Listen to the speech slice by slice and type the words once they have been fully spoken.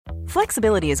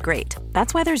Flexibility is great.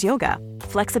 That's why there's yoga.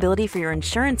 Flexibility for your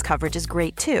insurance coverage is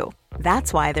great too.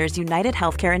 That's why there's United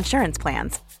Healthcare Insurance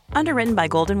Plans. Underwritten by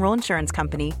Golden Rule Insurance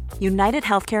Company, United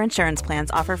Healthcare Insurance Plans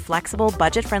offer flexible,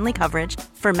 budget-friendly coverage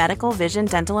for medical, vision,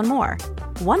 dental, and more.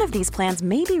 One of these plans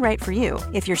may be right for you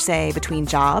if you're, say, between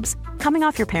jobs, coming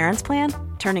off your parents' plan,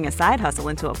 turning a side hustle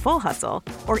into a full hustle,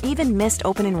 or even missed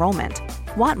open enrollment.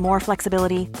 Want more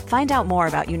flexibility? Find out more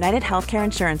about United Healthcare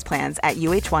Insurance Plans at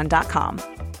uh1.com.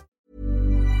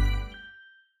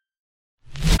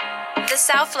 The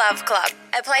Self-Love Club,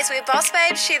 a place where boss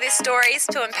babes share their stories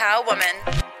to empower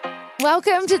women.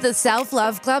 Welcome to the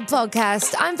Self-Love Club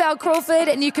podcast. I'm Val Crawford,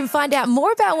 and you can find out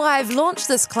more about why I've launched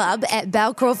this club at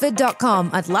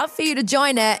valcrawford.com. I'd love for you to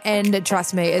join it, and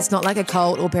trust me, it's not like a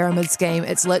cult or pyramid scheme.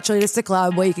 It's literally just a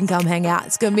club where you can come hang out.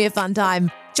 It's going to be a fun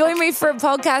time. Join me for a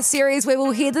podcast series where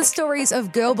we'll hear the stories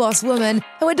of girl boss women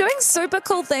who are doing super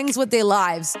cool things with their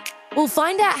lives. We'll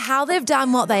find out how they've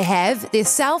done what they have, their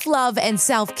self-love and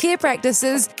self-care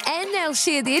practices, and they'll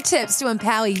share their tips to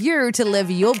empower you to live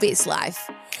your best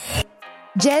life.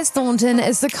 Jazz Thornton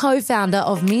is the co-founder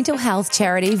of mental health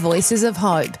charity Voices of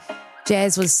Hope.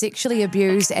 Jazz was sexually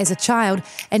abused as a child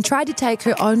and tried to take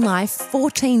her own life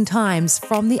 14 times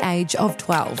from the age of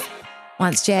 12.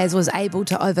 Once Jazz was able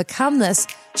to overcome this,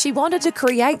 she wanted to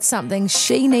create something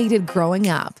she needed growing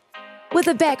up. With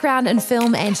a background in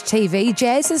film and TV,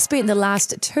 Jazz has spent the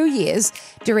last 2 years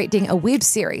directing a web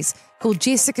series called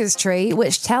Jessica's Tree,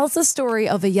 which tells the story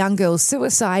of a young girl's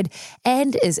suicide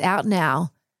and is out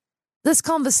now. This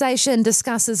conversation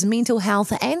discusses mental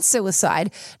health and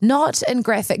suicide, not in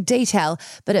graphic detail,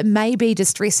 but it may be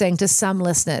distressing to some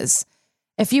listeners.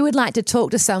 If you would like to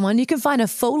talk to someone, you can find a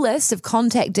full list of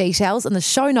contact details in the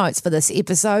show notes for this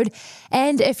episode.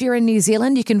 And if you're in New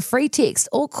Zealand, you can free text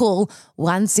or call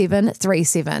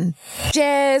 1737.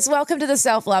 Jazz, welcome to the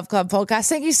Self-Love Club podcast.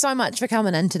 Thank you so much for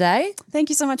coming in today. Thank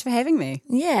you so much for having me.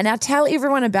 Yeah, now tell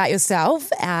everyone about yourself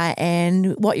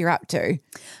and what you're up to.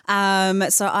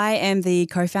 So I am the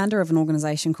co-founder of an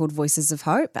organisation called Voices of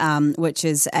Hope, which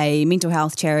is a mental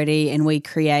health charity, and we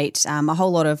create a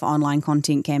whole lot of online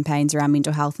content campaigns around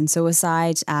mental health and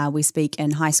suicide. We speak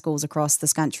in high schools across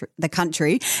the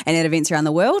country and at events around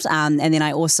the world. And then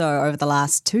I also, over the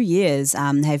last 2 years,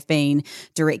 have been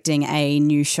directing a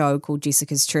new show called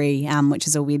Jessica's Tree, which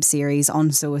is a web series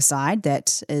on suicide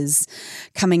that is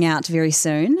coming out very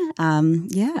soon.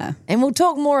 Yeah. And we'll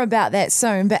talk more about that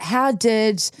soon, but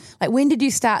when did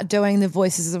you start doing the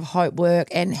Voices of Hope work,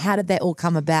 and how did that all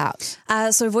come about?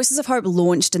 So Voices of Hope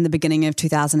launched in the beginning of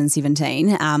 2017,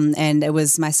 and it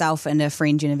was myself and a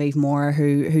friend, Genevieve Moore,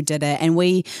 who did it. And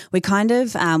we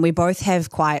both have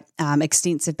quite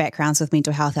extensive backgrounds with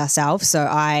mental health ourselves. So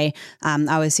I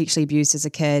was sexually abused as a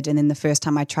kid, and then the first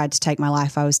time I tried to take my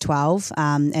life, I was 12,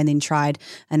 and then tried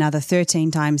another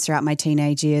 13 times throughout my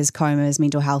teenage years, comas,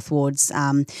 mental health wards.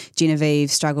 Genevieve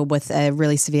struggled with a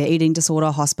really severe eating disorder,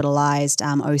 hospitalised,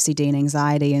 OCD and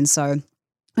anxiety. And so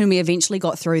when we eventually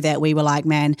got through that, we were like,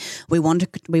 man, we want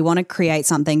to create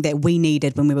something that we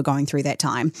needed when we were going through that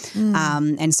time.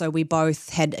 And so we both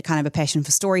had kind of a passion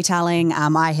for storytelling.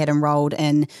 I had enrolled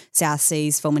in South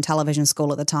Seas Film and Television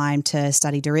School at the time to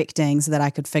study directing so that I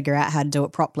could figure out how to do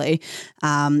it properly.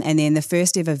 And then the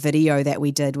first ever video that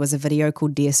we did was a video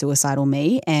called Dear Suicidal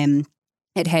Me, and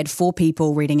it had 4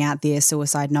 people reading out their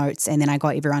suicide notes, and then I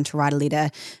got everyone to write a letter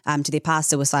to their past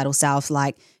suicidal self,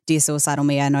 like, Dear Suicidal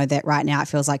Me, I know that right now it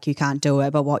feels like you can't do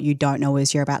it, but what you don't know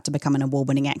is you're about to become an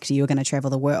award-winning actor. You're going to travel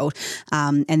the world.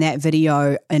 And that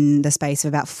video, in the space of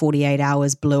about 48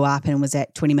 hours, blew up and was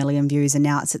at 20 million views, and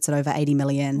now it sits at over 80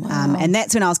 million. Wow. And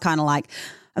that's when I was kind of like,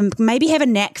 maybe have a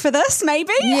knack for this,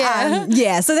 maybe.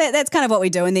 Yeah. So that's kind of what we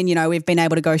do. And then, we've been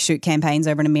able to go shoot campaigns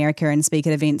over in America and speak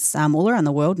at events all around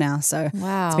the world now. So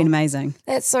wow, it's been amazing.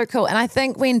 That's so cool. And I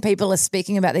think when people are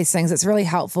speaking about these things, it's really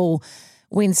helpful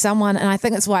when someone, and I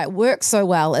think that's why it works so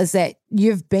well, is that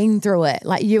you've been through it.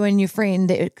 Like you and your friend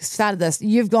that started this,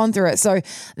 you've gone through it. So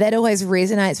that always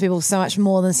resonates with people so much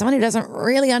more than someone who doesn't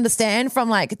really understand from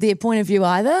like their point of view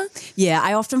either. Yeah,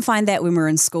 I often find that when we're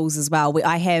in schools as well.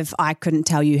 I couldn't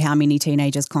tell you how many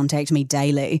teenagers contact me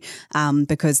daily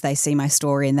because they see my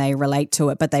story and they relate to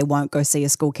it, but they won't go see a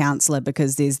school counsellor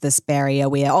because there's this barrier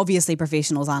where obviously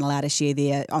professionals aren't allowed to share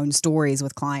their own stories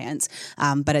with clients,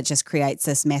 but it just creates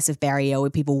this massive barrier where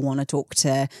people want to talk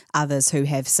to others who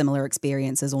have similar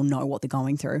experiences or know what they're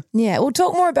going through. Yeah, we'll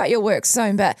talk more about your work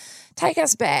soon, but take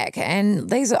us back. And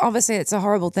these are obviously, it's a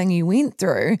horrible thing you went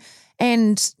through.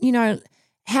 And,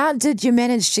 how did you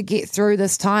manage to get through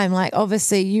this time? Like,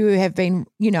 obviously you have been,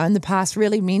 in the past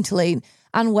really mentally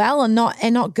unwell and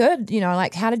not good.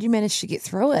 Like how did you manage to get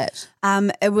through it?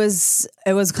 It was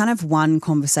kind of one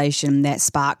conversation that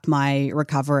sparked my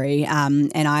recovery.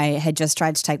 And I had just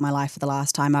tried to take my life for the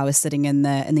last time. I was sitting in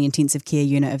the intensive care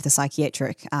unit of the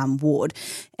psychiatric ward,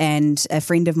 and a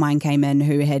friend of mine came in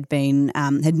who had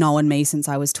known me since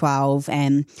I was 12,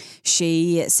 and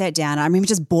she sat down. I remember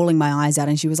just bawling my eyes out,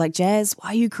 and she was like, "Jazz, why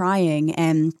are you crying?"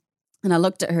 And I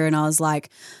looked at her and I was like,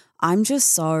 "I'm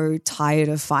just so tired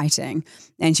of fighting."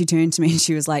 And she turned to me and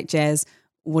she was like, "Jazz,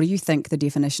 what do you think the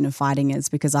definition of fighting is?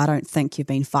 Because I don't think you've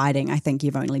been fighting. I think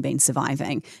you've only been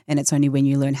surviving. And it's only when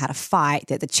you learn how to fight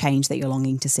that the change that you're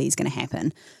longing to see is going to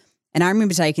happen." And I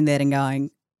remember taking that and going,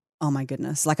 oh my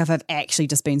goodness, like if I've actually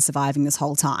just been surviving this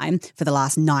whole time for the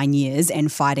last 9 years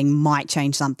and fighting might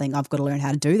change something, I've got to learn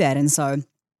how to do that. And so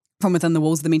from within the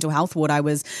walls of the mental health ward, I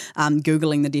was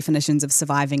Googling the definitions of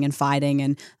surviving and fighting,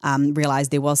 and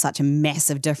realised there was such a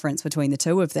massive difference between the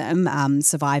two of them.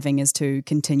 Surviving is to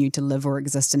continue to live or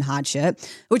exist in hardship,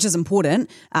 which is important,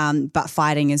 but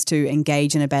fighting is to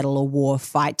engage in a battle or war,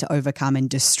 fight to overcome and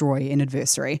destroy an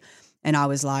adversary. And I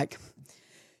was like,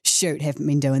 shoot, haven't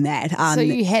been doing that. So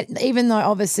you had, even though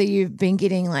obviously you've been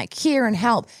getting like care and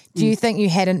help, do you think you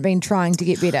hadn't been trying to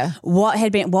get better? What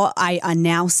I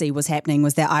now see was happening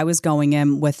was that I was going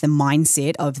in with the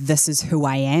mindset of this is who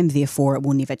I am, therefore it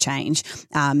will never change.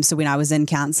 So when I was in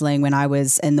counselling, when I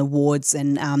was in the wards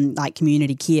and like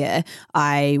community care,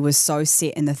 I was so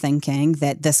set in the thinking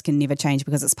that this can never change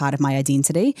because it's part of my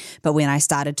identity. But when I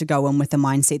started to go in with the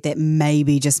mindset that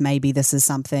maybe, just maybe, this is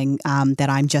something that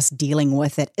I'm just dealing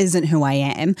with that isn't who I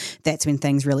am, that's when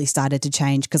things really started to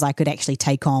change because I could actually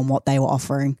take on what they were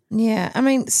offering. Yeah. I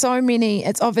mean,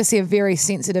 it's obviously a very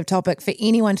sensitive topic for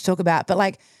anyone to talk about, but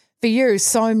like for you,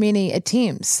 so many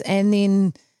attempts, and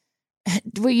then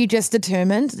were you just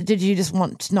determined? Did you just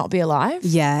want to not be alive?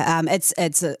 Yeah,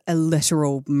 it's a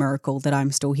literal miracle that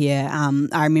I'm still here.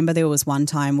 I remember there was one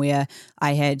time where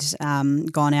I had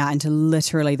gone out into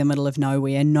literally the middle of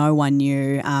nowhere. No one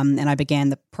knew, and I began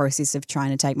the process of trying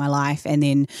to take my life. And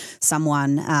then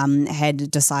someone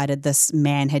this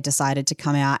man had decided to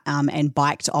come out and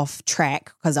biked off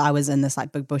track because I was in this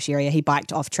like big bush area. He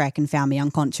biked off track and found me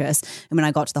unconscious. And when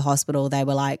I got to the hospital, they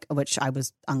were like, which I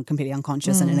was completely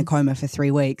unconscious and in a coma for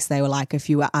 3 weeks. They were like, if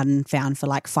you were unfound for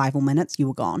like 5 more minutes, you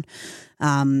were gone.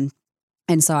 And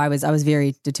so I was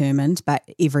very determined, but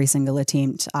every single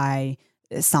attempt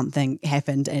something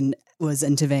happened and was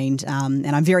intervened. And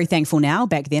I'm very thankful now.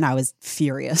 Back then I was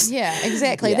furious. Yeah,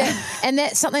 exactly. Yeah.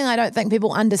 That's something I don't think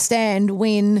people understand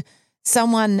when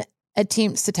someone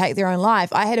attempts to take their own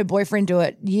life. I had a boyfriend do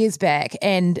it years back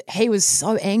and he was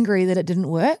so angry that it didn't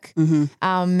work. Mm-hmm.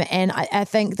 And I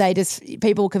think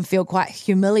people can feel quite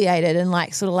humiliated and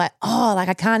like sort of like, oh, like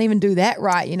I can't even do that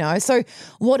right, you know? So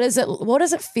what does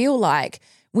it feel like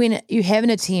when you have an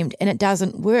attempt and it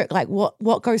doesn't work? Like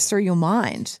what goes through your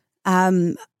mind?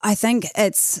 I think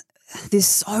there's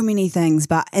so many things,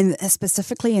 but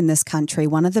specifically in this country,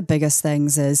 one of the biggest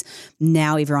things is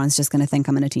now everyone's just going to think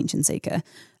I'm an attention seeker,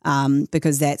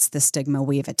 because that's the stigma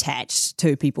we have attached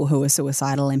to people who are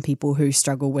suicidal and people who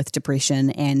struggle with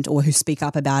depression or who speak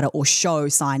up about it or show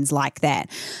signs like that.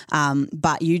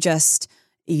 But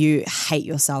you hate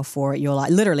yourself for it. You're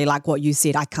like, literally like what you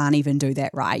said, I can't even do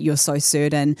that right. You're so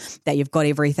certain that you've got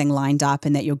everything lined up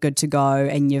and that you're good to go.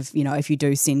 And if you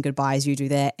do send goodbyes, you do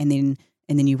that. And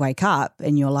then you wake up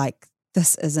and you're like,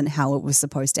 this isn't how it was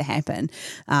supposed to happen.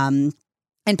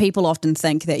 And people often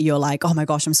think that you're like, oh my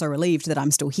gosh, I'm so relieved that I'm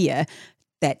still here.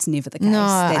 That's never the case. No,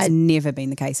 that's never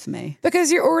been the case for me.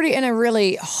 Because you're already in a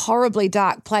really horribly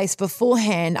dark place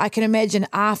beforehand. I can imagine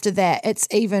after that, is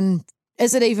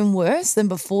it even worse than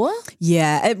before?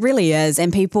 Yeah, it really is.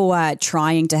 And people are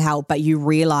trying to help, but you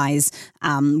realize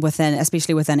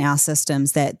especially within our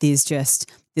systems, that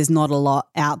there's not a lot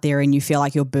out there and you feel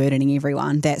like you're burdening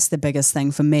everyone. That's the biggest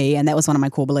thing for me. And that was one of my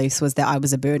core beliefs, was that I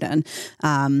was a burden.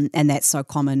 And that's so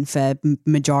common for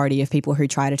majority of people who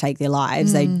try to take their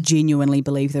lives. They genuinely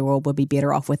believe the world would be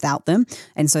better off without them.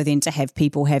 And so then to have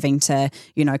people having to,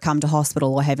 come to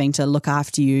hospital or having to look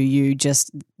after you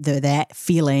that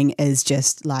feeling is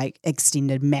just like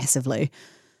extended massively.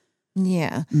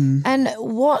 Yeah. And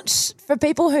for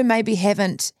people who maybe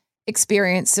haven't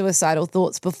experienced suicidal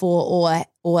thoughts before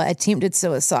or attempted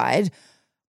suicide,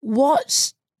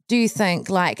 what do you think,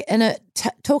 like,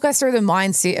 talk us through the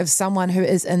mindset of someone who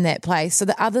is in that place so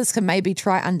that others can maybe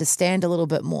try understand a little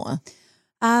bit more?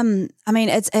 I mean,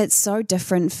 it's so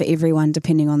different for everyone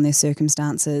depending on their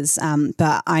circumstances.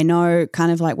 But I know,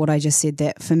 kind of like what I just said,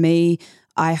 that for me,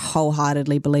 I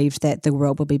wholeheartedly believed that the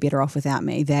world would be better off without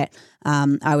me, that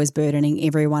I was burdening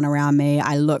everyone around me.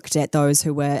 I looked at those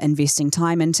who were investing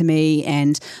time into me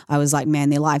and I was like,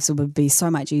 man, their lives would be so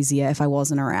much easier if I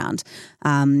wasn't around.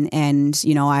 And,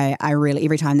 you know, I really,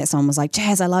 every time that someone was like,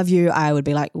 Jazz, I love you, I would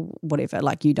be like, whatever,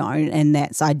 like you don't. And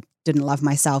I didn't love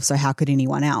myself, so how could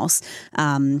anyone else?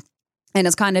 And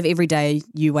it's kind of every day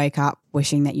you wake up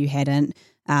wishing that you hadn't.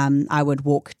 I would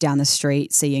walk down the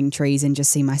street seeing trees and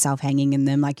just see myself hanging in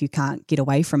them. Like you can't get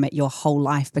away from it. Your whole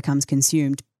life becomes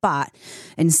consumed. But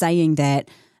in saying that,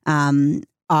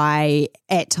 I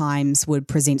at times would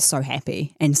present so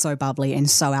happy and so bubbly and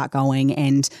so outgoing.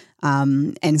 And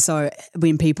so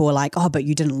when people are like, oh, but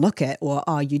you didn't look it, or,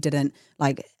 oh, you didn't,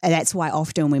 like, that's why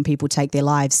often when people take their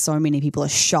lives, so many people are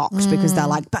shocked because they're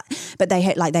like, but they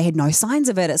had no signs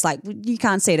of it. It's like, you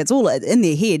can't see it. It's all in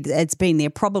their head. It's been there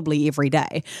probably every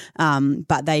day.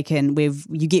 But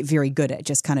you get very good at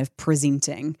just kind of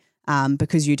presenting,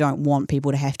 because you don't want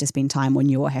people to have to spend time on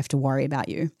you or have to worry about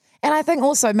you. And I think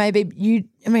also maybe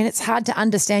it's hard to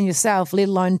understand yourself, let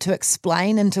alone to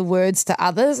explain into words to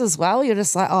others as well. You're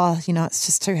just like, oh, you know, it's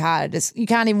just too hard. You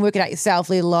can't even work it out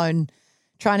yourself, let alone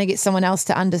trying to get someone else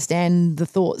to understand the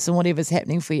thoughts and whatever's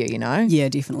happening for you, you know? Yeah,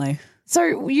 definitely.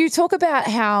 So you talk about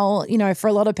how, you know, for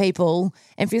a lot of people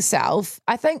and for yourself,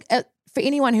 I think for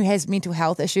anyone who has mental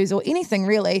health issues or anything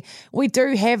really, we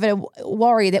do have a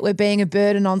worry that we're being a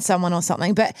burden on someone or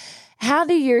something. But how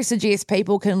do you suggest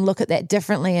people can look at that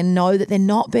differently and know that they're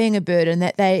not being a burden,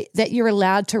 that you're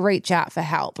allowed to reach out for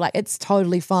help? Like, it's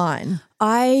totally fine.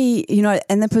 You know,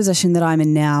 in the position that I'm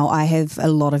in now, I have a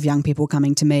lot of young people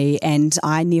coming to me and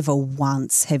I never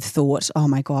once have thought, oh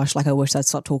my gosh, like I wish they'd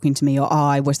stop talking to me, or, oh,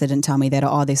 I wish they didn't tell me that, or,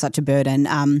 oh, they're such a burden.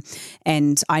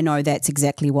 And I know that's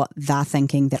exactly what they're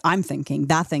thinking, that I'm thinking.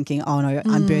 They're thinking, oh no,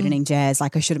 I'm burdening Jazz,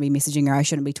 like I shouldn't be messaging her, I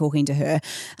shouldn't be talking to her.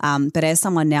 But as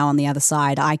someone now on the other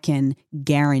side, I can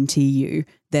guarantee you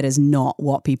that is not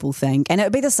what people think. And it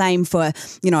would be the same for,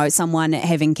 you know, someone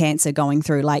having cancer going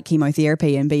through like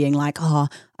chemotherapy and being like, oh,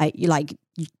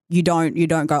 you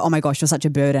don't go, oh my gosh, you're such a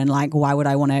burden. Like, why would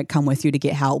I want to come with you to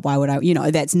get help? Why would I, you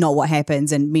know, that's not what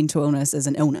happens. And mental illness is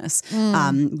an illness.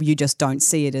 You just don't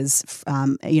see it as,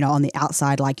 you know, on the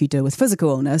outside like you do with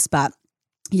physical illness. But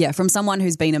yeah, from someone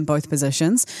who's been in both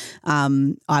positions,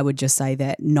 I would just say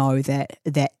that no,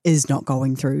 that is not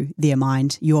going through their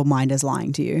mind. Your mind is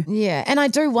lying to you. Yeah, and I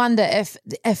do wonder if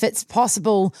it's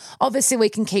possible. Obviously, we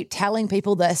can keep telling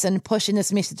people this and pushing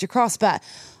this message across, but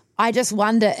I just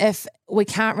wonder if we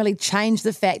can't really change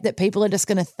the fact that people are just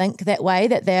going to think that way,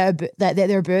 that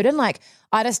they're a burden. Like,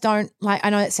 I just don't, like, I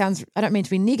know it sounds, I don't mean to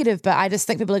be negative, but I just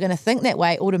think people are going to think that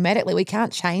way automatically. We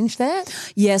can't change that.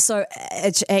 Yeah, so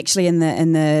it's actually in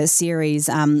the series,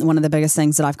 one of the biggest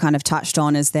things that I've kind of touched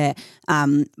on is that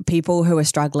people who are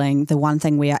struggling, the one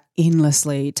thing we are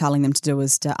endlessly telling them to do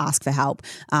is to ask for help.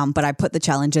 But I put the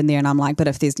challenge in there and I'm like, but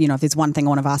if there's one thing I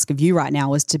want to ask of you right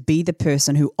now is to be the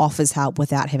person who offers help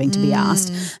without having to be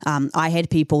asked. I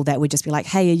had people that would just be like,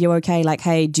 hey, are you okay? Like,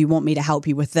 hey, do you want me to help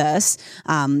you with this?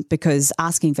 Because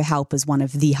asking for help is one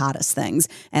of the hardest things.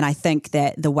 And I think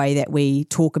that the way that we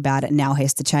talk about it now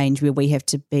has to change, where we have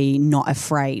to be not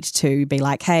afraid to be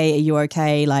like, hey, are you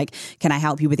okay? Like, can I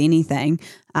help you with anything?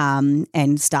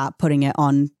 And start putting it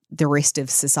on the rest of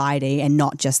society and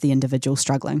not just the individual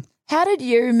struggling. How did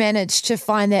you manage to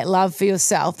find that love for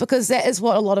yourself? Because that is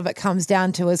what a lot of it comes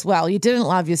down to as well. You didn't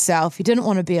love yourself. You didn't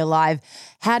want to be alive.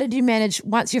 How did you manage,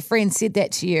 once your friend said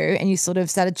that to you and you sort of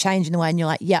started changing the way and you're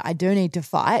like, yeah, I do need to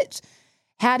fight.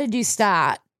 How did you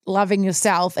start loving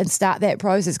yourself and start that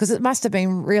process? Because it must have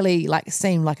been really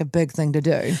seemed like a big thing to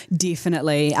do.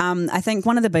 Definitely. I think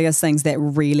one of the biggest things that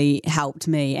really helped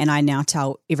me, and I now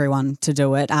tell everyone to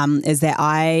do it, is that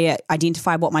I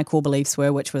identified what my core beliefs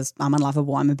were, which was I'm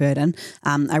unlovable, I'm a burden.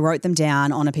 I wrote them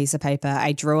down on a piece of paper.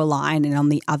 I drew a line, and on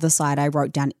the other side, I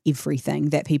wrote down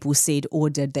everything that people said or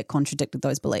did that contradicted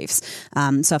those beliefs.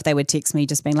 So if they would text me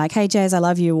just being like, hey, Jazz, I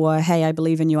love you, or hey, I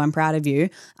believe in you, I'm proud of you,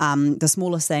 the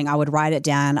smallest thing, I would write it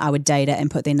down, I would date it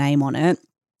and put their name on it.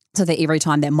 So that every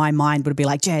time that my mind would be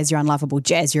like, Jazz, you're unlovable,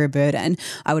 Jazz, you're a burden,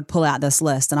 I would pull out this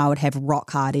list and I would have rock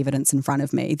hard evidence in front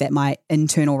of me that my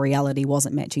internal reality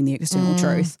wasn't matching the external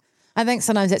truth. I think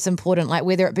sometimes that's important, like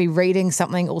whether it be reading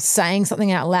something or saying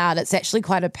something out loud, it's actually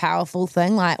quite a powerful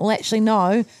thing. Like, well, actually,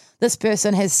 no, this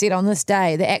person has said on this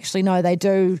day that actually, no, they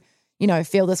do,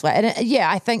 feel this way. And yeah,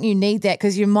 I think you need that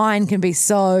because your mind can be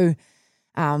so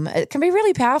it can be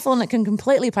really powerful and it can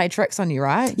completely play tricks on you,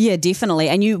 right? Yeah, definitely.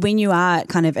 And when you are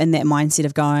kind of in that mindset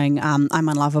of going, I'm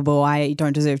unlovable, I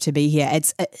don't deserve to be here,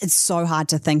 it's so hard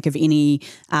to think of any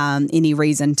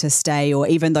reason to stay, or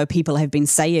even though people have been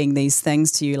saying these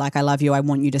things to you, like, I love you, I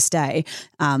want you to stay,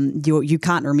 you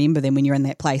can't remember them when you're in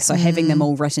that place. So having them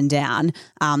all written down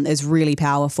is really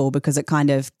powerful, because it kind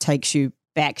of takes you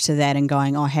back to that and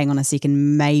going, oh, hang on a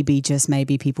second, maybe, just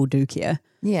maybe people do care.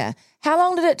 Yeah. How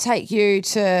long did it take you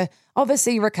to,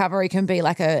 obviously recovery can be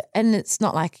like and it's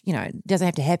not like, it doesn't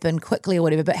have to happen quickly or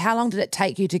whatever, but how long did it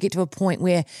take you to get to a point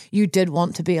where you did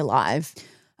want to be alive?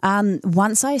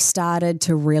 Once I started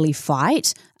to really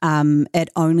fight, it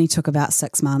only took about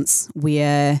 6 months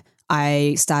where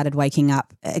I started waking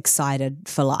up excited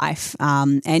for life.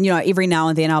 And, every now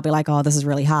and then I'll be like, oh, this is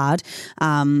really hard.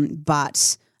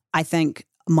 But I think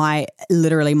my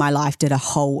life did a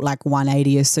whole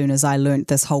 180 as soon as I learned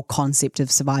this whole concept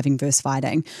of surviving versus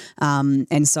fighting.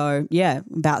 And so, yeah,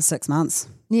 about 6 months.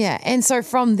 Yeah. And so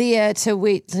from there to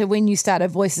when you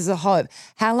started Voices of Hope,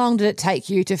 how long did it take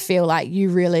you to feel like you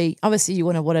really, obviously you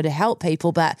wanted to help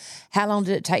people, but how long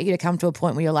did it take you to come to a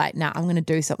point where you're like, nah, I'm going to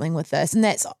do something with this? And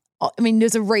there's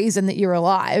a reason that you're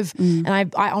alive. And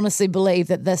I honestly believe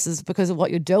that this is because of what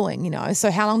you're doing, So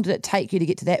how long did it take you to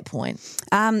get to that point?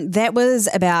 That was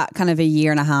about kind of a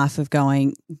year and a half of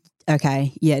going,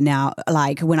 okay, yeah, now,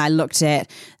 when I looked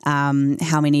at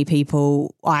how many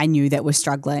people I knew that were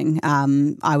struggling,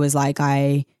 I was like,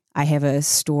 I have a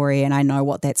story and I know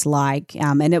what that's like.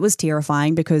 And it was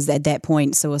terrifying because at that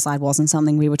point, suicide wasn't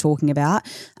something we were talking about.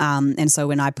 And so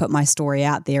when I put my story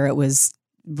out there, it was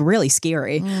really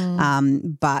scary.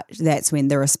 But that's when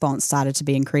the response started to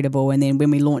be incredible. And then when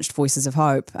we launched Voices of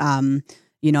Hope,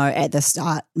 at the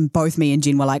start, both me and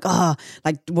Jen were like,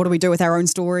 what do we do with our own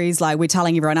stories? We're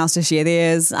telling everyone else to share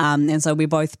theirs. And so we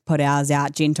both put ours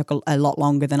out. Jen took a lot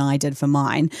longer than I did for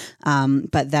mine.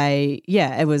 But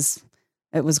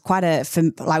it was quite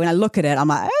when I look at it, I'm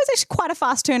like, it was actually quite a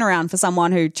fast turnaround for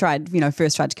someone who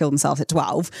first tried to kill themselves at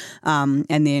 12, and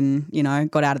then,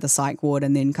 got out of the psych ward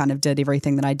and then kind of did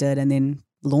everything that I did and then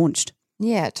launched.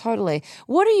 Yeah, totally.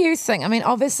 What do you think? I mean,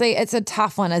 obviously it's a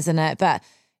tough one, isn't it? But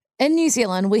in New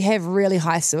Zealand, we have really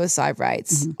high suicide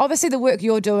rates. Obviously the work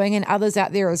you're doing and others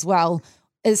out there as well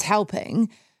is helping.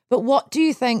 But what do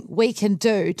you think we can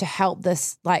do to help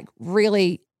this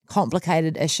really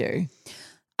complicated issue?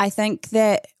 I think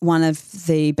that one of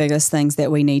the biggest things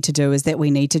that we need to do is that we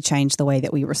need to change the way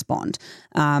that we respond.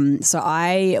 So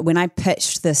when I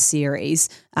pitched this series,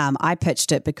 I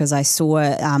pitched it because I saw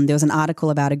there was an article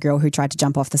about a girl who tried to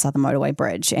jump off the Southern Motorway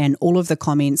Bridge, and all of the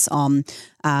comments on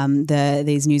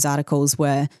these news articles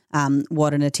were,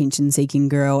 what an attention-seeking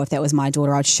girl. If that was my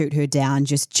daughter, I'd shoot her down,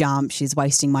 just jump. She's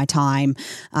wasting my time.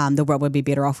 The world would be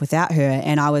better off without her.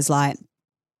 And I was like,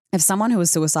 if someone who is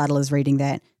suicidal is reading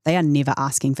that, they are never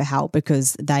asking for help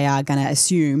because they are going to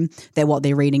assume that what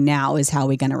they're reading now is how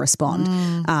we're going to respond.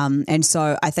 And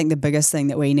so I think the biggest thing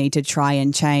that we need to try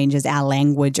and change is our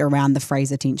language around the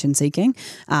phrase attention seeking.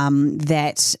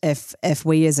 That if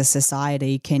we as a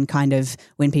society can kind of,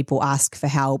 when people ask for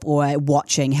help or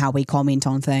watching how we comment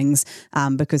on things,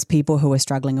 because people who are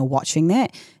struggling are watching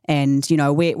that. And,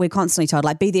 we're constantly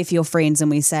told, be there for your friends.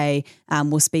 And we say,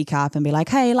 we'll speak up and be like,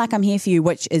 hey, I'm here for you,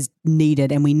 which is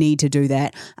needed. And we need to do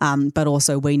that. But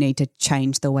also we need to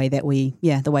change the way that we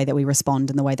respond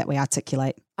and the way that we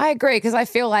articulate. I agree, because I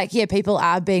feel like, people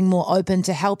are being more open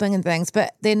to helping and things,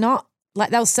 but they're not.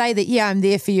 They'll say that, I'm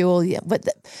there for you, but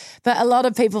a lot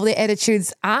of people, their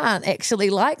attitudes aren't actually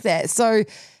like that. So,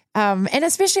 and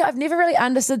especially I've never really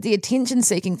understood the attention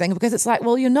seeking thing, because it's like,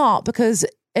 well, you're not, because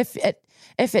if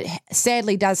it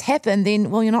sadly does happen,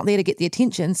 then, well, you're not there to get the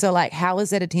attention. So how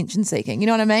is that attention seeking? You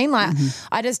know what I mean?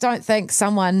 I just don't think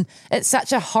it's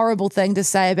such a horrible thing to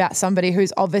say about somebody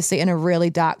who's obviously in a really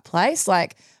dark place.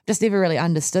 Just never really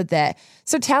understood that.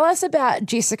 So tell us about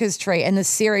Jessica's Tree and the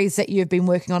series that you've been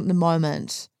working on at the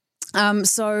moment.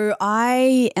 So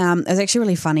it was actually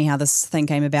really funny how this thing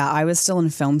came about. I was still in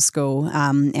film school,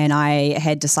 and I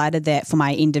had decided that for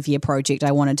my end of year project,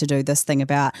 I wanted to do this thing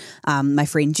about my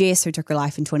friend Jess, who took her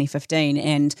life in 2015.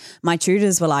 And my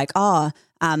tutors were like,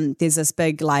 there's this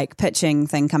big pitching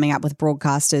thing coming up with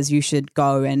broadcasters. You should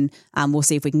go and we'll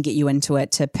see if we can get you into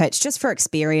it to pitch just for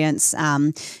experience.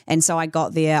 And so I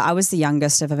got there. I was the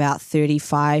youngest of about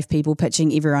 35 people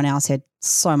pitching. Everyone else had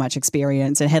so much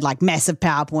experience and had massive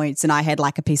PowerPoints, and I had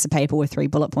a piece of paper with 3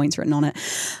 bullet points written on it.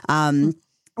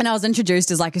 And I was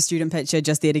introduced as like a student pitcher,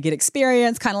 just there to get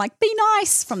experience, kind of like be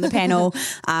nice from the panel.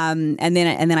 And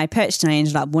then I pitched and I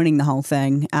ended up winning the whole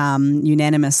thing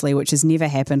unanimously, which has never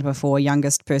happened before.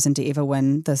 Youngest person to ever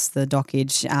win the Doc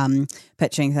Edge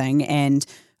pitching thing. And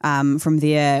from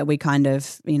there, we kind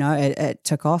of, it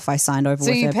took off. I signed over with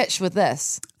it. So you pitched with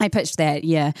this? I pitched that,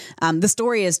 yeah. The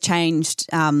story has changed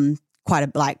quite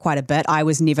a bit. I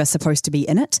was never supposed to be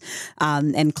in it.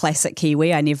 And classic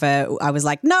Kiwi, I was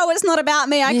like, no, it's not about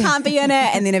me. I can't be in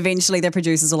it. And then eventually the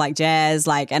producers were like, Jazz,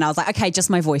 and I was like, okay, just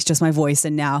my voice.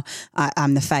 And now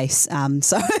I'm the face.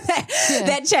 So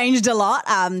that changed a lot.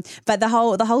 But the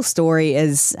whole story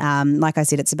is, like I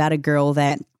said, it's about a girl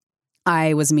that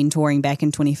I was mentoring back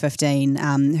in 2015,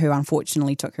 who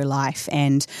unfortunately took her life.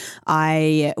 And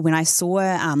when I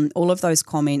saw all of those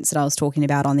comments that I was talking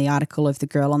about on the article of the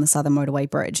girl on the Southern Motorway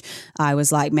Bridge, I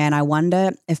was like, man, I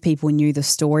wonder if people knew the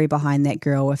story behind that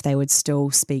girl, if they would still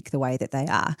speak the way that they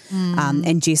are.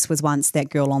 And Jess was once that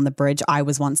girl on the bridge. I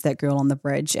was once that girl on the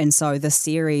bridge. And so the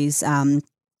series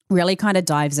really kind of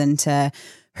dives into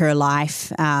her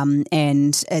life,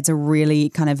 and it's a really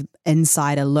kind of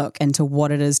insider look into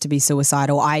what it is to be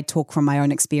suicidal. I talk from my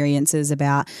own experiences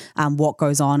about what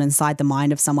goes on inside the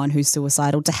mind of someone who's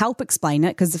suicidal to help explain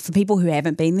it, because for people who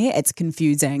haven't been there, it's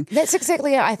confusing. That's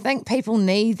exactly it. I think people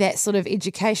need that sort of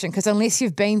education, because unless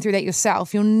you've been through that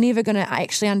yourself, you're never going to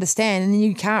actually understand, and then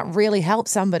you can't really help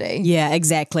somebody. Yeah,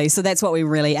 exactly. So that's what we're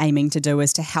really aiming to do,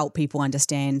 is to help people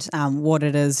understand what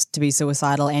it is to be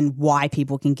suicidal and why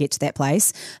people can get to that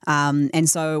place. And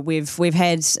so we've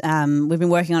been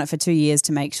working on it for 2 years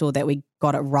to make sure that we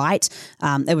got it right.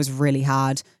 It was really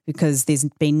hard because there's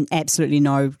been absolutely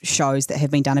no shows that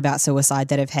have been done about suicide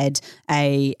that have had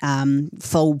a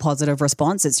full positive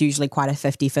response. It's usually quite a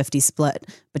 50-50 split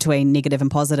between negative and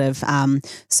positive.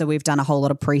 So we've done a whole lot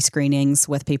of pre-screenings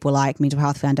with people like Mental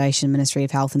Health Foundation, Ministry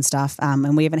of Health and stuff,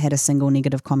 and we haven't had a single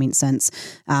negative comment since.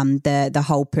 The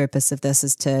whole purpose of this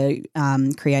is to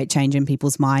create change in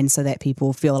people's minds so that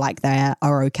people feel like they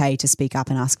are okay to speak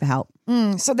up and ask for help.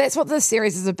 So that's what this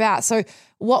series is about. So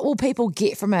what will people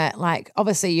get from it? Like,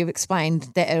 obviously you've explained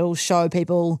that it'll show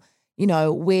people,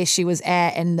 where she was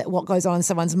at and what goes on in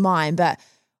someone's mind. But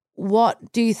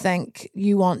what do you think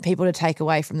you want people to take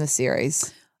away from this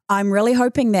series? I'm really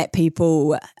hoping that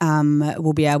people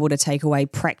will be able to take away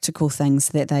practical things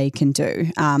that they can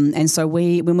do. And so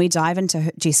when we dive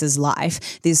into Jess's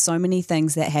life, there's so many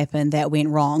things that happened that went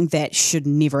wrong that should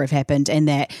never have happened, and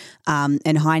that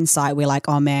in hindsight, we're like,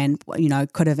 oh man,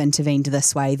 could have intervened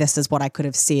this way. This is what I could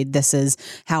have said. This is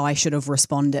how I should have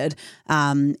responded.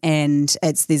 And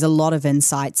there's a lot of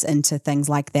insights into things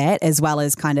like that, as well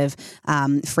as kind of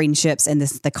friendships and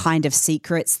the kind of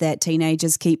secrets that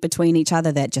teenagers keep between each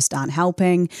other that just aren't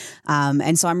helping.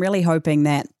 And so I'm really hoping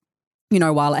that,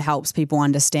 while it helps people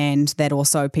understand, that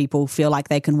also people feel like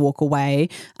they can walk away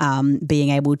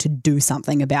being able to do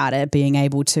something about it, being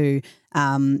able to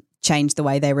change the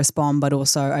way they respond, but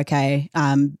also,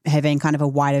 having kind of a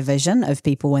wider vision of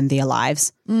people in their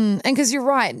lives. And because you're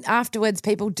right, afterwards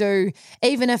people do,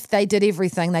 even if they did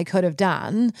everything they could have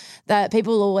done, that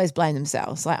people always blame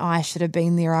themselves. Like, I should have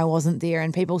been there, I wasn't there.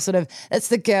 And people sort of, it's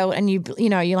the guilt, and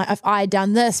you're like, if I had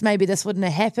done this, maybe this wouldn't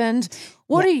have happened.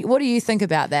 What do you think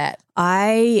about that?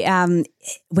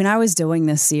 When I was doing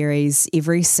this series,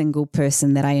 every single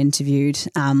person that I interviewed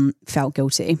felt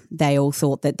guilty. They all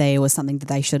thought that there was something that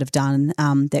they should have done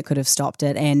that could have stopped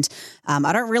it. And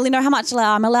I don't really know how much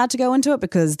I'm allowed to go into it,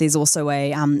 because there's also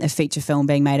a feature film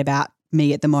being made about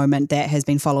me at the moment that has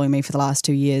been following me for the last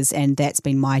 2 years, and that's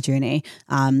been my journey,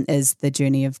 is the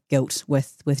journey of guilt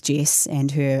with Jess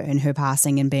and her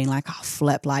passing, and being like, oh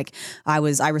flip, like I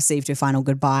received her final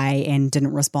goodbye and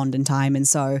didn't respond in time. And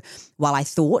so while I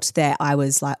thought that I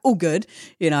was like, oh good,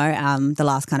 the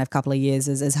last kind of couple of years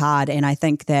is hard. And I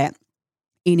think that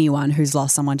anyone who's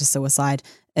lost someone to suicide,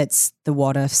 it's the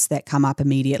what ifs that come up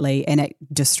immediately, and it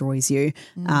destroys you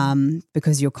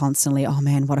because you're constantly, oh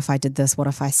man, what if I did this? What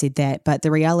if I said that? But the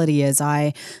reality is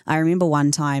I remember one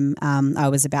time I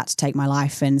was about to take my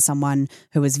life, and someone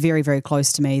who was very, very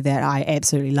close to me that I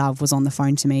absolutely love was on the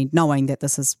phone to me, knowing that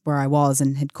this is where I was,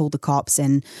 and had called the cops.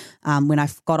 And when I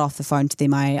got off the phone to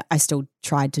them, I still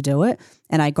tried to do it.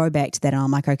 And I go back to that and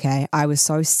I'm like, okay, I was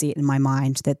so set in my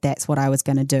mind that that's what I was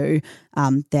going to do,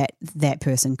 that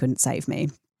person couldn't save me.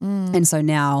 And so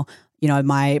now,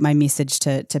 my message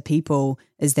to people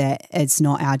is that it's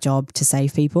not our job to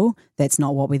save people. That's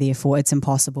not what we're there for. It's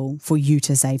impossible for you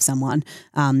to save someone.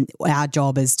 Our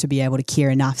job is to be able to care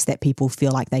enough so that people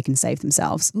feel like they can save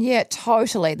themselves. Yeah,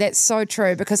 totally. That's so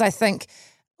true, because I think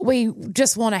we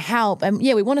just want to help, and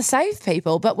we want to save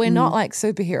people, but we're not like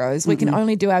superheroes. We can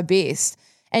only do our best.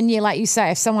 And yeah, like you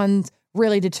say, if someone's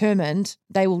really determined,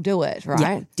 they will do it, right?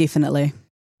 Yeah, definitely.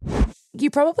 You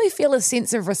probably feel a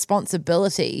sense of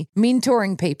responsibility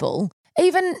mentoring people,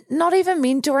 not even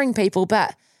mentoring people,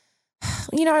 but,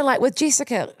 like with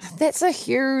Jessica, that's a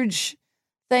huge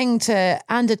thing to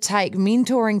undertake,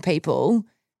 mentoring people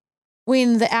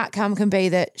when the outcome can be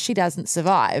that she doesn't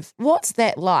survive. What's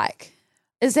that like?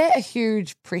 Is that a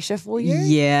huge pressure for you?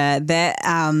 Yeah,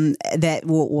 that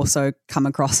will also come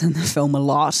across in the film a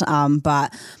lot.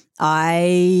 But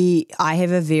I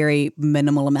have a very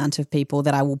minimal amount of people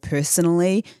that I will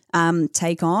personally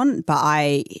take on, but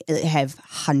I have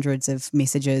hundreds of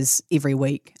messages every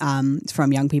week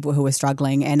from young people who are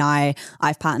struggling, and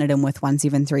I've partnered in with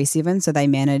 1737, so they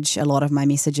manage a lot of my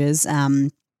messages.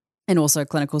 And also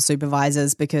clinical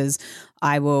supervisors, because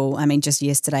just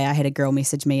yesterday I had a girl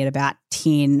message me at about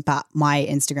 10, but my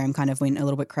Instagram kind of went a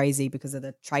little bit crazy because of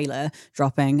the trailer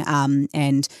dropping.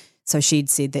 And so she'd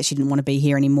said that she didn't want to be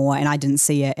here anymore, and I didn't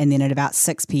see it. And then at about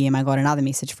 6 p.m. I got another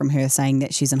message from her saying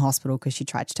that she's in hospital because she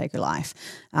tried to take her life.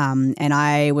 And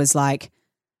I was like,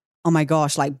 oh my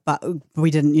gosh, but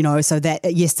we didn't, so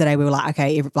that yesterday we were like,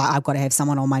 okay, I've got to have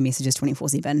someone on my messages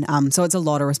 24/7. So it's a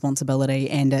lot of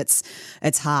responsibility, and it's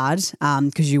hard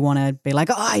because you want to be like,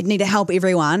 oh, I need to help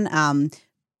everyone.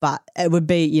 But it would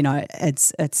be,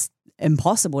 it's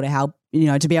impossible to help,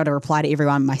 to be able to reply to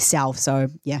everyone myself. So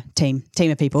yeah, team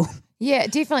of people. Yeah,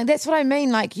 definitely. That's what I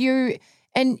mean. Like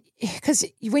and because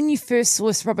when you first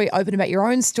was probably open about your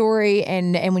own story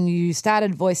and when you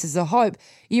started Voices of Hope,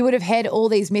 you would have had all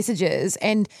these messages,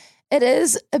 and it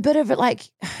is a bit of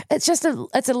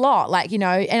it's a lot,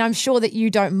 and I'm sure that you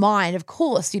don't mind. Of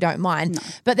course you don't mind, no.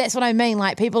 But that's what I mean.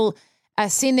 Like people are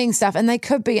sending stuff and they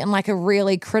could be in like a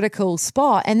really critical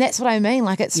spot, and that's what I mean.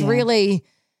 Like it's really,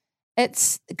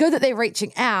 it's good that they're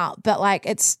reaching out, but like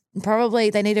it's probably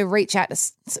they need to reach out to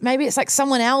maybe it's like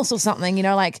someone else or something,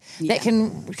 that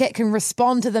can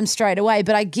respond to them straight away.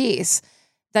 But I guess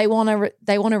they want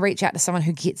to reach out to someone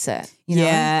who gets it.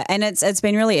 Yeah, and it's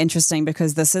been really interesting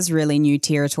because this is really new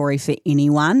territory for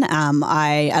anyone.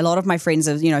 A lot of my friends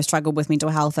have struggled with mental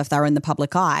health if they're in the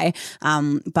public eye,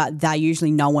 but they're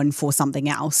usually known for something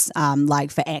else,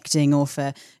 like for acting or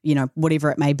for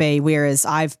whatever it may be. Whereas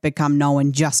I've become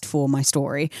known just for my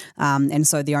story, and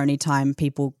so the only time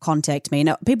people contact me,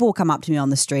 and people will come up to me on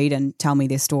the street and tell me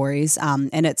their stories,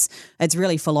 and it's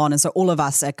really full on. And so all of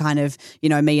us are kind of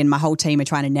me and my whole team are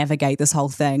trying to navigate this whole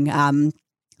thing.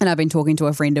 And I've been talking to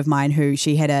a friend of mine who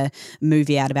she had a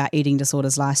movie out about eating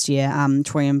disorders last year,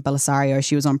 Troy Belisario.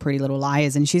 She was on Pretty Little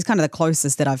Liars, and she's kind of the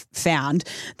closest that I've found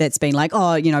that's been like,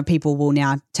 people will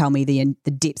now tell me the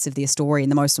depths of their story.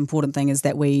 And the most important thing is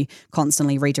that we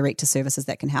constantly redirect to services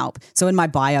that can help. So in my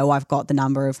bio, I've got the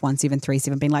number of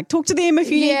 1737 being like, talk to them if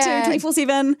you need to,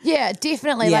 24/7. Yeah,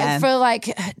 definitely. Yeah. Like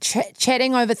for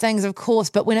chatting over things, of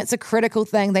course, but when it's a critical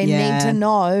thing, they need to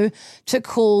know to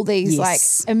call these like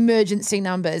emergency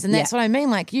numbers. And that's what I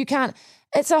mean. Like you can't,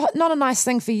 it's not a nice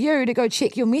thing for you to go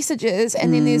check your messages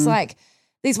and then there's like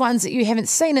these ones that you haven't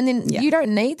seen, and then you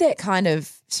don't need that kind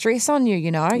of stress on you,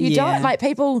 You don't like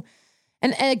people,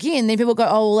 and again, then people go,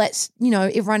 oh, well, that's,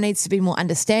 everyone needs to be more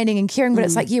understanding and caring, but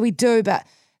it's like, yeah, we do, but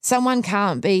someone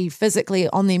can't be physically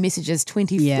on their messages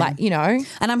 20, And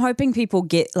I'm hoping people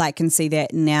can see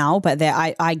that now, but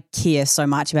that I care so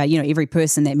much about, every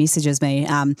person that messages me.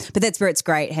 But that's where it's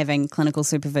great having clinical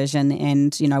supervision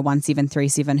and,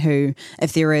 1737 who,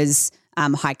 if there is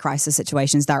high crisis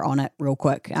situations, they're on it real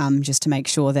quick, just to make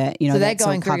sure that, so they're that's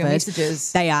going all through your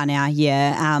messages. They are now,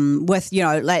 yeah. With,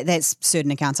 that's certain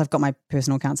accounts. I've got my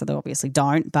personal accounts that they obviously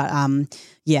don't, but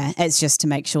it's just to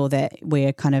make sure that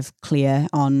we're kind of clear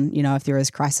on, if there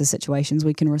is crisis situations,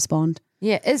 we can respond.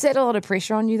 Yeah. Is that a lot of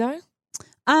pressure on you though?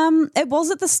 It was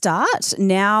at the start.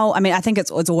 Now, I think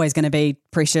it's always going to be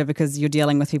pressure because you're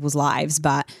dealing with people's lives,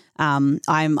 but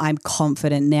I'm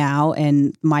confident now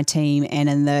in my team and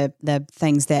in the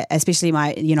things that, especially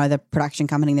my, the production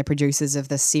company, the producers of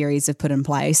this series have put in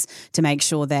place to make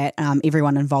sure that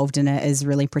everyone involved in it is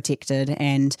really protected,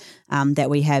 and that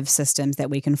we have systems that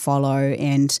we can follow.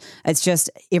 And it's just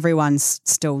everyone's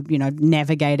still,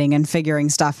 navigating and figuring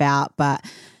stuff out, but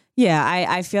yeah,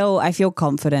 I feel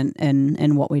confident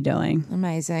in what we're doing.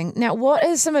 Amazing. Now, what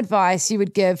is some advice you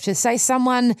would give to, say,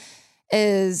 someone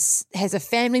has a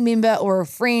family member or a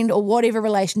friend or whatever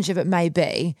relationship it may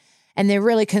be, and they're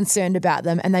really concerned about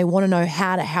them and they want to know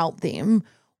how to help them?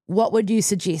 What would you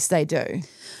suggest they do?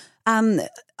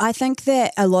 I think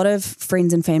that a lot of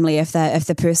friends and family, if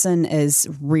the person is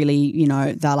really,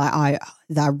 they're like,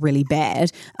 they're really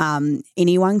bad,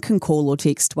 anyone can call or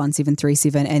text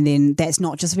 1737, and then that's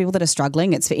not just for people that are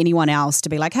struggling, it's for anyone else to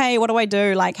be like, hey, what do I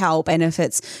do? Like, help. And if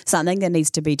it's something that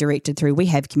needs to be directed through, we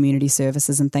have community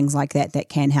services and things like that that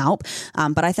can help.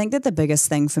 But I think that the biggest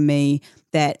thing for me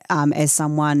that as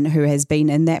someone who has been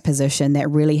in that position that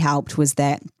really helped was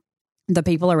that the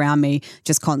people around me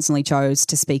just constantly chose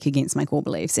to speak against my core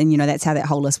beliefs. And, that's how that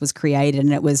whole list was created.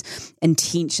 And it was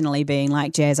intentionally being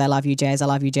like, Jazz, I love you, Jazz, I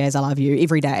love you, Jazz, I love you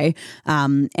every day.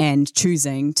 And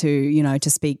choosing to, to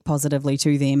speak positively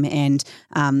to them and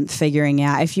figuring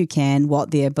out, if you can,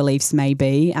 what their beliefs may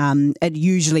be. It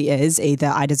usually is either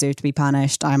I deserve to be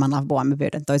punished, I'm unlovable, I'm a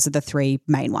burden. Those are the three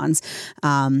main ones.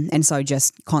 And so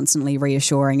just constantly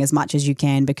reassuring as much as you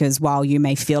can, because while you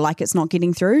may feel like it's not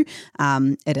getting through,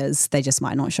 it is. They just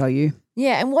might not show you.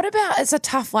 Yeah. And what about, it's a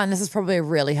tough one. This is probably a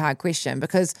really hard question,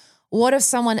 because what if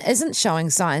someone isn't showing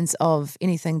signs of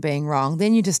anything being wrong?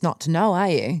 Then you're just not to know, are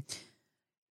you?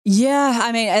 Yeah.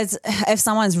 I mean, if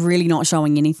someone's really not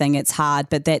showing anything, it's hard,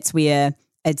 but that's where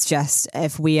it's just,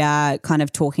 if we are kind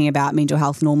of talking about mental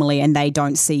health normally and they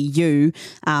don't see you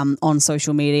on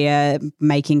social media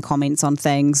making comments on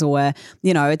things, or,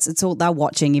 it's all, they're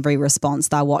watching every response.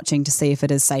 They're watching to see if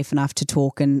it is safe enough to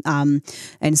talk. And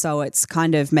so it's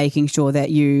kind of making sure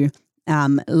that you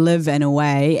live in a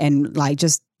way, and like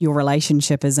just your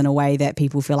relationship is in a way that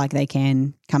people feel like they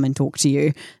can come and talk to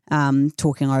you,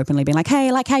 talking openly, being like,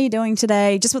 hey, like, how you doing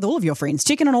today? Just with all of your friends,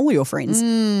 checking on all your friends.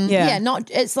 Yeah.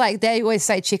 It's like they always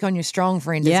say, check on your strong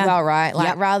friend as well, right?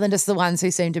 Like rather than just the ones who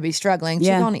seem to be struggling,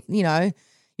 check on,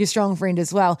 your strong friend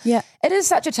as well. Yeah. It is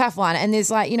such a tough one. And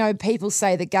there's like, people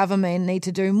say the government need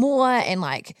to do more, and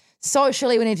like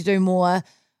socially we need to do more.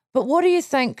 But what do you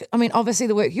think? I mean, obviously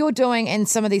the work you're doing and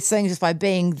some of these things, just by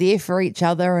being there for each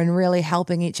other and really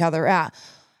helping each other out,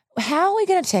 how are we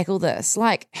going to tackle this?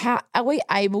 Like, how are we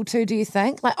able to, do you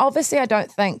think? Like, obviously I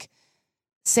don't think,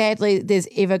 sadly, there's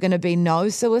ever going to be no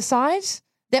suicide.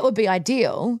 That would be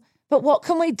ideal. But what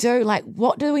can we do? Like,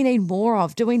 what do we need more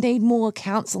of? Do we need more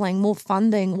counselling, more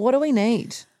funding? What do we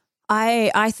need?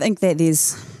 I think that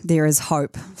there is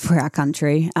hope for our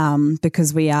country,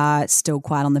 because we are still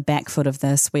quite on the back foot of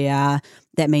this.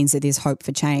 That means that there's hope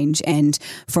for change. And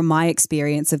from my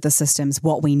experience of the systems,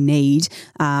 what we need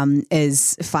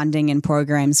is funding and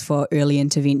programs for early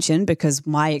intervention, because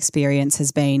my experience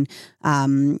has been,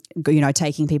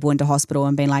 taking people into hospital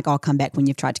and being like, oh, come back when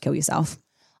you've tried to kill yourself.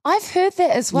 I've heard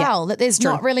that as well, that there's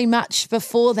not really much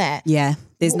before that. Yeah,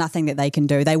 there's nothing that they can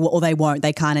do. They won't.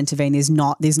 They can't intervene. There's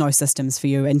no systems for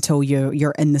you until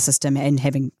you're in the system and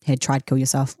having had tried to kill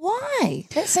yourself. Why?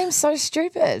 That seems so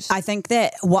stupid. I think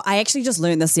that I actually just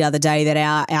learned this the other day,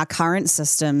 that our current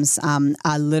systems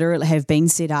are literally have been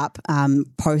set up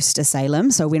post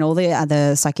asylum. So when all the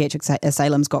other psychiatric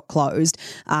asylums got closed,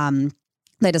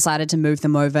 they decided to move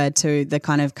them over to the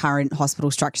kind of current hospital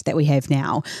structure that we have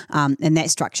now. And that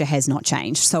structure has not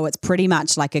changed. So it's pretty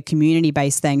much like a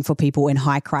community-based thing for people in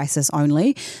high crisis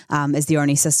only, is the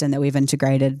only system that we've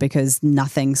integrated, because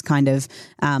nothing's kind of,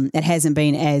 it hasn't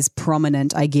been as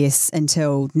prominent, I guess,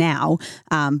 until now.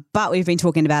 But we've been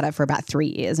talking about it for about 3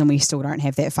 years and we still don't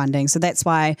have that funding. So that's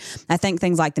why I think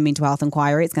things like the mental health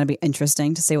inquiry, it's going to be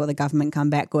interesting to see what the government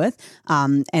come back with.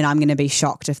 And I'm going to be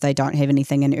shocked if they don't have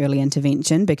anything in early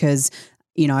intervention, because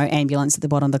ambulance at the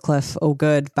bottom of the cliff, all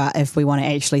good, but if we want to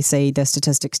actually see the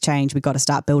statistics change, we've got to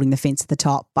start building the fence at the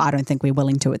top, but I don't think we're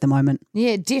willing to at the moment.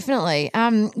 Yeah, definitely.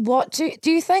 What do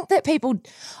you think that people,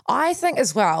 I think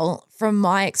as well, from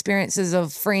my experiences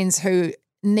of friends who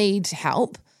need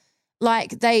help,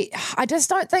 like I just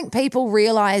don't think people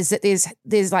realise that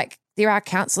there are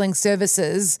counselling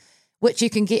services which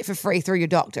you can get for free through your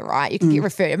doctor, right? You can get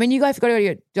referred. I mean, you go to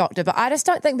your doctor, but I just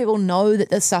don't think people know that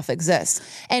this stuff exists.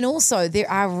 And also there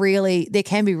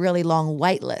can be really long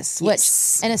wait lists, which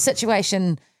in a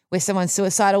situation where someone's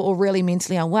suicidal or really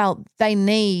mentally unwell, they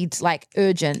need like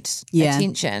urgent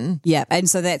attention. Yeah, and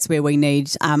so that's where we need,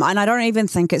 and I don't even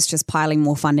think it's just piling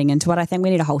more funding into it. I think we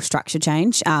need a whole structure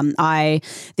change. The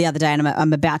other day, and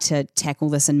I'm about to tackle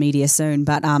this in media soon,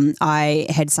 but I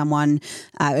had someone,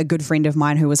 a good friend of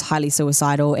mine who was highly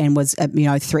suicidal and was,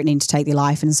 threatening to take their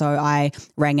life. And so I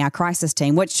rang our crisis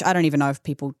team, which I don't even know if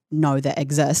people know that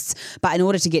exists. But in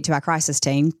order to get to our crisis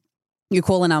team, you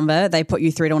call a number, they put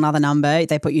you through to another number,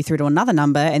 they put you through to another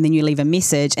number, and then you leave a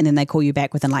message, and then they call you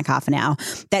back within like half an hour.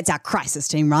 That's our crisis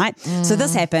team, right? So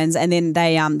this happens, and then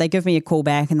they give me a call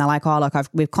back, and they're like, oh, look,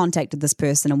 we've contacted this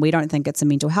person, and we don't think it's a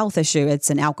mental health issue, it's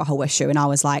an alcohol issue. And I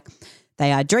was like,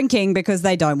 they are drinking because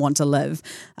they don't want to live.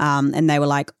 And they were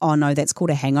like, oh no, that's called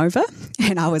a hangover.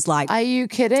 And I was like, are you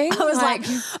kidding? I was like,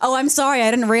 oh, I'm sorry. I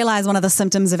didn't realize one of the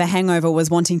symptoms of a hangover was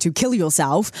wanting to kill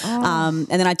yourself. And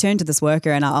then I turned to this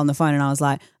worker on the phone and I was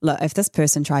like, look, if this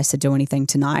person tries to do anything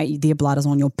tonight, their blood is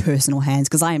on your personal hands,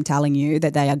 because I am telling you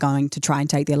that they are going to try and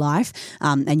take their life,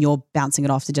 and you're bouncing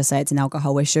it off to just say it's an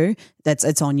alcohol issue.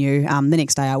 It's on you. The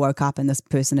next day I woke up and this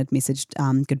person had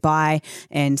messaged goodbye,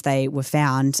 and they were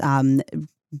found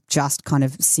just kind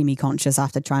of semi-conscious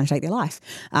after trying to take their life.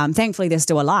 Thankfully they're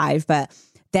still alive, but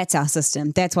that's our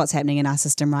system. That's what's happening in our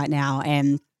system right now.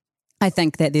 And I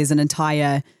think that there's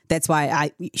that's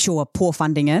why pour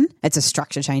funding in. It's a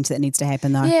structure change that needs to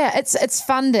happen though. Yeah, it's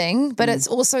funding, but it's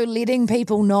also letting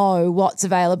people know what's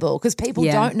available, because people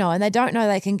don't know, and they don't know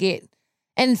they can get,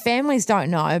 and families don't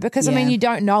know, because I mean, you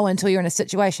don't know until you're in a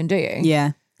situation, do you?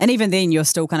 Yeah. And even then you're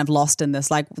still kind of lost in this,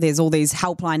 like there's all these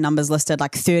helpline numbers listed,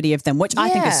 like 30 of them, which I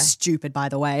think is stupid, by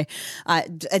the way. I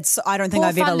don't think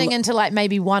I've ever funding into like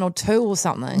maybe 1 or 2 or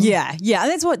something. Yeah.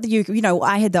 And that's what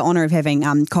I had the honour of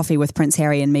having coffee with Prince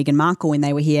Harry and Meghan Markle when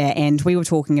they were here, and we were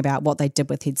talking about what they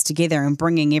did with Heads Together and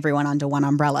bringing everyone under one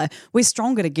umbrella. We're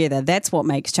stronger together. That's what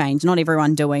makes change, not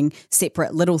everyone doing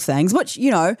separate little things, which,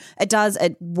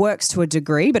 it works to a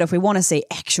degree, but if we want to see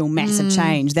actual massive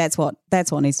change, that's what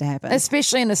needs to happen.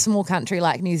 Especially in a small country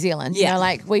like New Zealand. You know,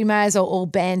 like we may as well all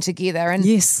band together. And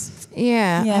yes.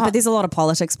 Yeah. But there's a lot of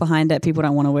politics behind it. People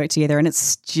don't want to work together and it's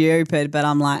stupid, but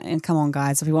I'm like, come on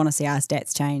guys, if we want to see our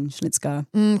stats change, let's go.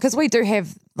 Because we do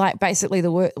have like basically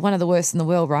one of the worst in the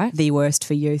world, right? The worst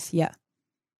for youth, yeah.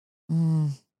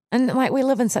 And like we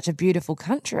live in such a beautiful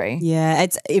country. Yeah,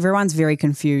 everyone's very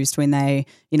confused when they,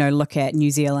 look at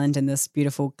New Zealand and this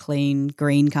beautiful, clean,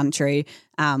 green country.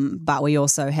 But we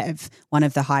also have one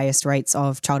of the highest rates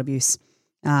of child abuse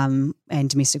and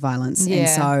domestic violence. Yeah. And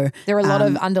so there are a lot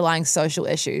of underlying social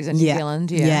issues in New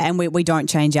Zealand. Yeah. And we don't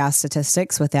change our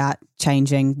statistics without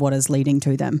changing what is leading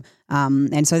to them.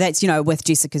 And so that's, with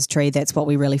Jessica's Tree, that's what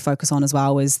we really focus on as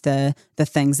well, is the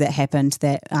things that happened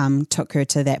that took her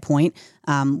to that point,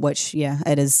 which,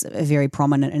 it is very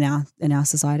prominent in our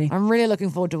society. I'm really looking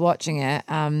forward to watching it.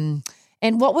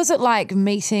 And what was it like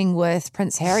meeting with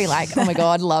Prince Harry? Like, oh my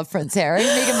God, love Prince Harry.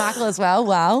 Meghan Markle as well.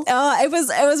 Wow. It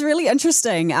was really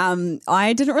interesting.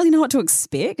 I didn't really know what to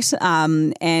expect.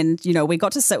 And, we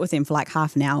got to sit with him for like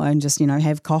half an hour and just,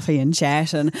 have coffee and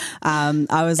chat. And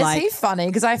I was like... Is he funny?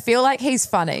 Because I feel like he's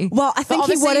funny. Well, I think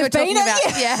he would have been.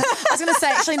 I was going to say,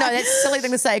 actually, no, that's a silly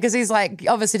thing to say, because he's like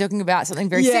obviously talking about something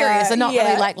very serious and not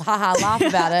really like laugh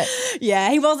about it. Yeah,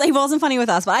 he wasn't funny with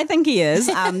us, but I think he is.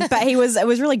 But it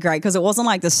was really great, because it wasn't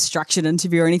like this structured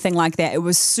interview or anything like that. It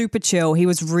was super chill. He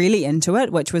was really into it,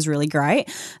 which was really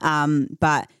great.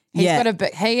 But he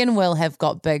and Will have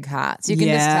got big hearts. You can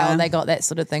just tell they got that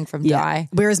sort of thing from Di.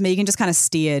 Whereas Megan just kind of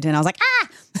stared, and I was like,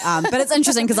 but it's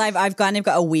interesting because I've kind of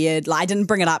got a weird, I didn't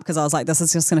bring it up because I was like, this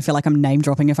is just going to feel like I'm name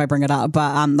dropping if I bring it up.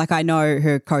 But I know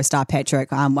her co-star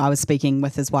Patrick. I was speaking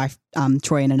with his wife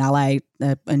Troy in LA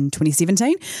in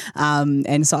 2017,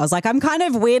 and so I was like, I'm kind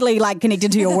of weirdly like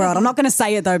connected to your world. I'm not going to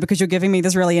say it though, because you're giving me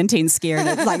this really intense stare, and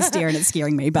it's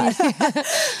scaring me. But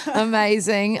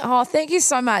amazing. Oh, thank you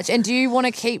so much. And do you want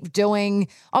to keep doing,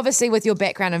 obviously with your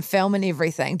background in film and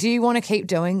everything, do you want to keep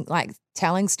doing like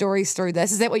telling stories through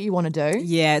this? Is that what you want to do?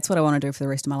 Yeah, it's what I want to do for the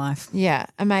rest of my life. Yeah,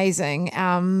 amazing.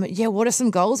 What are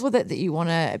some goals with it that you want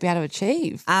to be able to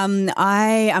achieve?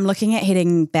 I'm looking at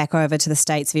heading back over to the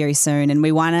States very soon, and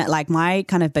we want to, like, my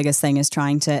kind of biggest thing is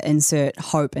trying to insert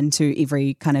hope into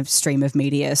every kind of stream of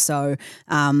media. So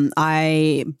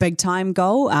I big time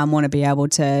goal, want to be able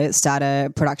to start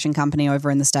a production company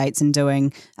over in the States and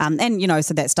doing,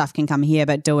 so that stuff can come here,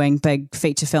 but doing big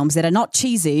feature films that are not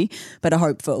cheesy, but are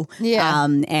hopeful. Yeah.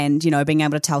 And being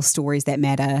able to tell stories that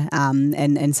matter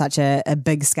in such a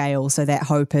big scale, so that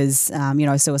hope is,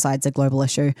 suicide's a global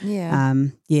issue. Yeah.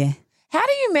 How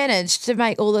do you manage to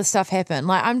make all this stuff happen?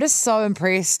 Like, I'm just so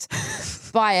impressed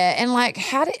by it. And like,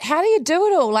 how do you do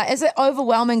it all? Like, is it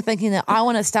overwhelming thinking that I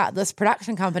want to start this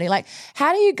production company? Like,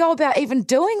 how do you go about even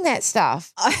doing that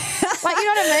stuff? Like, you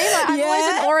know what I mean? Like, I'm always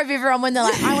in awe of everyone when they're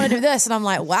like, I want to do this. And I'm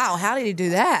like, wow, how did you do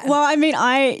that? Well, I mean,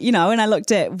 when I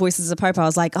looked at Voices of Pope, I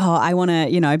was like, oh, I want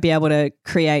to, be able to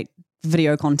create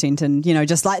video content, and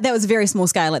just like that was a very small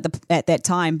scale at that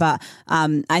time, but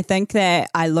I think that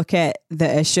I look at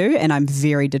the issue and I'm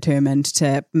very determined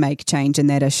to make change in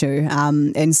that issue,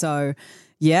 and so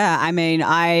I mean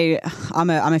I'm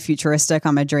a futuristic,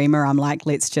 I'm a dreamer, I'm like,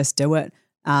 let's just do it.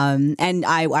 And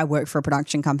I work for a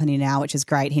production company now, which is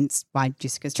great, hence why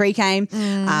Jessica's Tree came.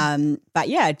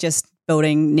 But just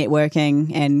building,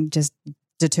 networking, and just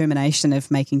determination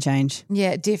of making change.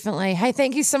 Yeah, definitely. Hey,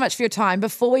 thank you so much for your time.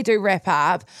 Before we do wrap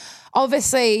up,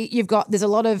 obviously there's a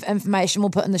lot of information we'll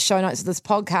put in the show notes of this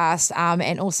podcast,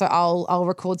 and also I'll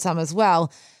record some as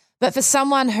well. But for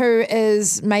someone who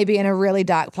is maybe in a really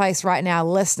dark place right now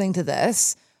listening to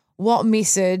this, what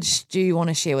message do you want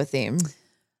to share with them?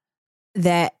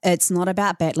 That it's not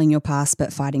about battling your past,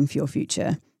 but fighting for your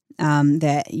future.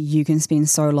 That you can spend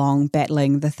so long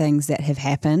battling the things that have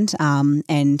happened,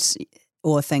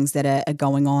 or things that are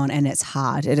going on, and it's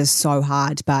hard. It is so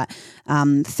hard, but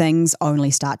things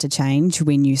only start to change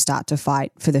when you start to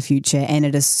fight for the future, and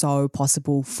it is so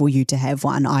possible for you to have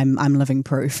one. I'm living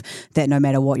proof that no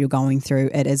matter what you're going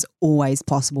through, it is always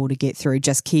possible to get through.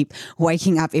 Just keep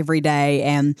waking up every day,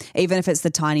 and even if it's the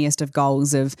tiniest of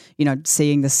goals of,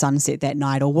 seeing the sunset that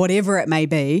night or whatever it may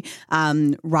be,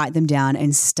 write them down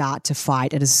and start to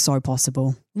fight. It is so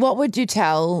possible. What would you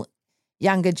tell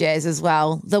younger Jazz as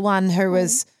well, the one who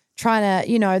was trying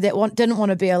to, didn't want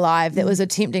to be alive, that was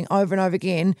attempting over and over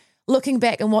again, looking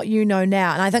back on what you know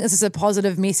now? And I think this is a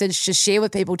positive message to share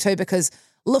with people too, because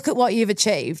look at what you've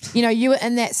achieved. You were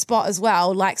in that spot as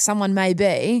well, like someone may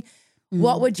be.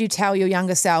 What would you tell your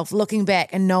younger self looking back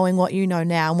and knowing what you know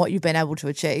now and what you've been able to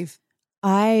achieve?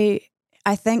 I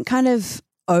think kind of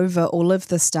over all of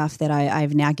the stuff that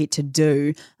I've now get to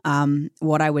do,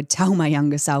 what I would tell my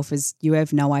younger self is you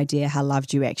have no idea how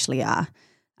loved you actually are.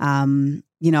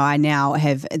 I now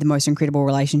have the most incredible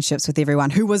relationships with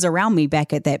everyone who was around me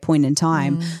back at that point in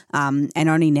time. And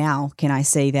only now can I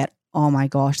see that, oh my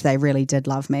gosh, they really did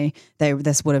love me.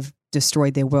 This would have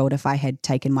destroyed their world if I had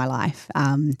taken my life.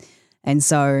 And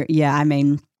so,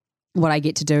 what I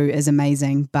get to do is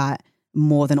amazing, but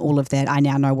more than all of that, I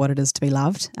now know what it is to be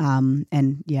loved.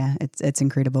 It's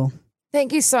incredible.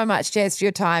 Thank you so much, Jazz, for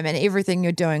your time and everything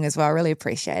you're doing as well. I really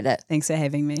appreciate it. Thanks for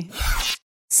having me.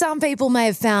 Some people may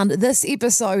have found this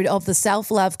episode of the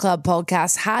Self-Love Club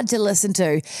podcast hard to listen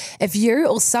to. If you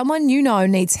or someone you know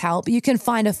needs help, you can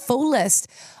find a full list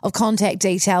of contact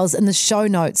details in the show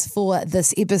notes for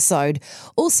this episode.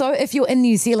 Also, if you're in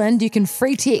New Zealand, you can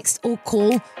free text or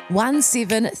call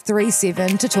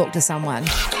 1737 to talk to someone.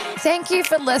 Thank you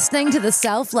for listening to the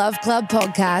Self-Love Club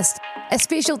podcast. A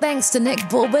special thanks to Nick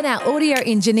Bourbon, our audio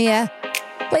engineer.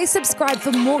 Please subscribe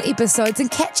for more episodes and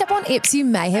catch up on eps you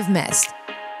may have missed.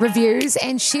 Reviews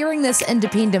and sharing this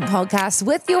independent podcast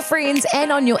with your friends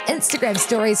and on your Instagram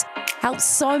stories helps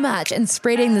so much in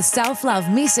spreading the self-love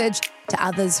message to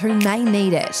others who may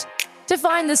need it. To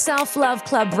find the Self-Love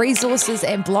Club resources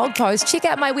and blog posts, check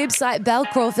out my website,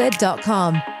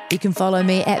 belcrawford.com. You can follow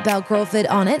me at Bel Crawford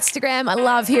on Instagram. I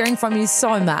love hearing from you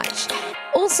so much.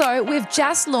 Also, we've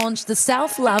just launched the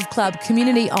Self-Love Club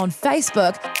community on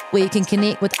Facebook, where you can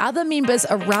connect with other members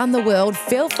around the world.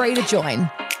 Feel free to join.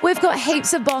 We've got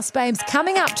heaps of boss babes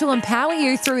coming up to empower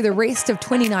you through the rest of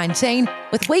 2019,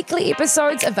 with weekly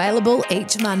episodes available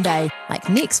each Monday. Like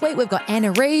next week, we've got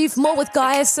Anna Reeve, more with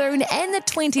Gaia soon, and the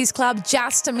 20s Club,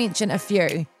 just to mention a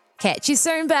few. Catch you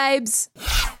soon, babes.